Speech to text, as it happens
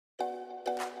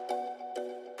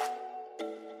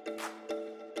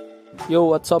Yo,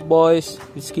 what's up boys,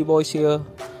 Whiskey Boys here.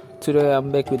 Today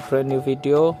I'm back with brand new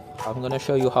video. I'm gonna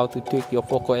show you how to tweak your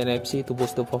Poco NFC to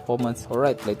boost the performance.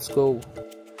 Alright, let's go.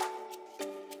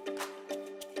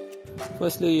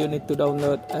 Firstly, you need to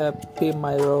download app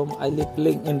PMyROM. I leave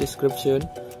link in description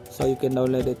so you can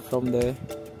download it from there.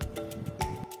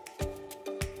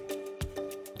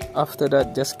 After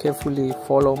that, just carefully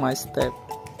follow my step.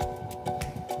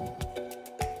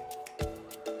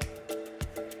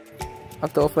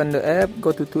 After open the app,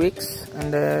 go to tweaks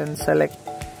and then select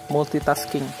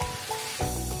multitasking.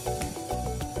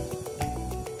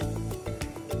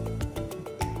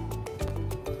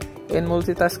 In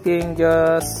multitasking,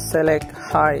 just select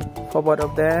high for both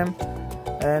of them,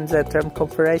 and the RAM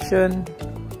configuration,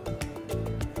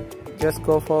 just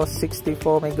go for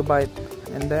 64 MB,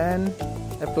 and then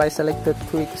apply selected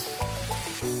tweaks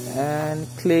and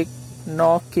click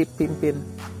no keep pimping.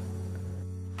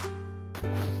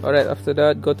 Alright, after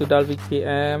that, go to Dalvik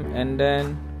PM and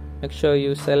then make sure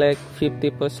you select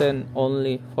 50%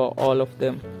 only for all of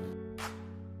them.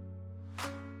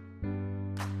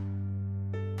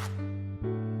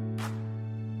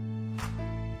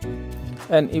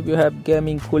 And if you have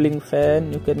gaming cooling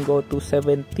fan, you can go to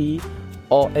 70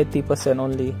 or 80%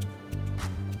 only.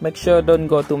 Make sure don't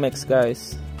go to max,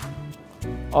 guys,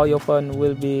 or your phone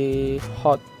will be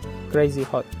hot, crazy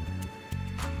hot.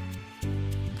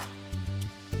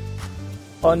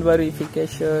 On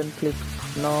verification, click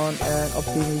none, and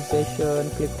optimization,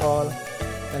 click all,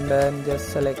 and then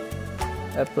just select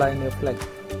apply new flag.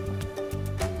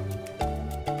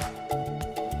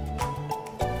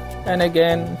 And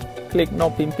again, click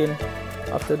no pimping.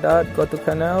 After that, go to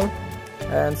channel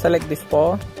and select this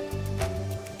four,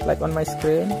 like on my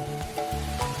screen,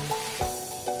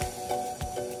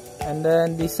 and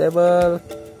then disable,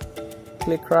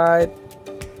 click right,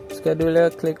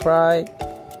 scheduler, click right,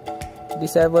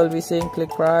 disable vsync,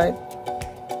 click right,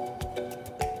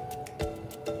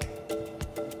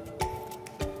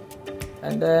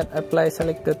 and then apply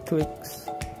selected tweaks,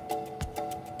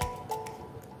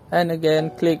 and again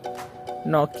click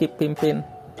no keep pimping,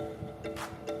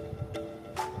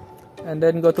 and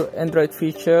then go to Android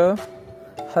feature,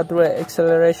 hardware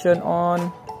acceleration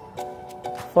on,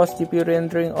 force GPU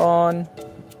rendering on,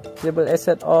 disable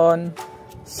asset on,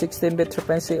 16-bit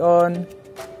discrepancy on,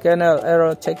 kernel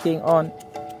error checking on.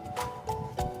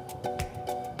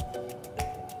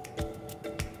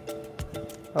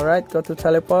 Alright, go to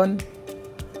telephone.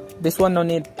 This one no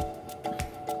need.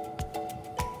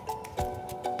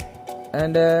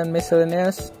 And then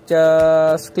miscellaneous,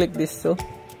 just click this two.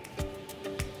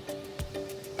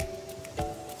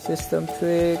 System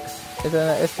tweaks,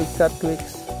 internal SD card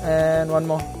tweaks, and one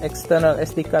more, external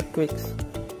SD card tweaks.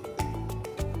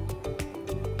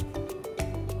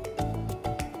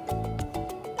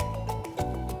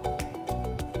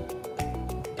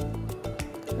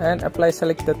 And apply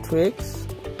selected tweaks,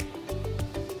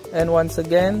 and once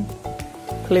again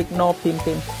click no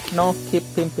pimping, no keep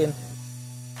pimping,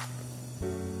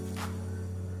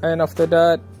 and after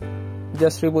that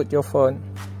just reboot your phone.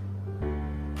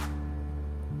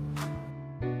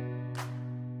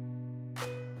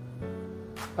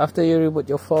 After you reboot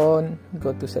your phone,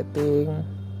 go to setting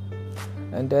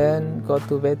and then go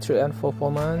to battery and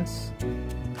performance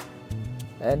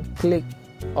and click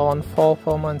on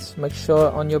performance. Make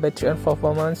sure on your battery and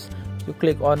performance you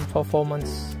click on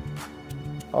performance.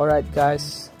 Alright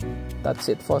guys, that's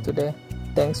it for today.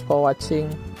 Thanks for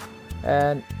watching,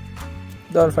 and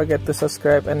don't forget to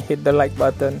subscribe and hit the like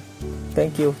button.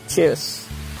 Thank you. Cheers.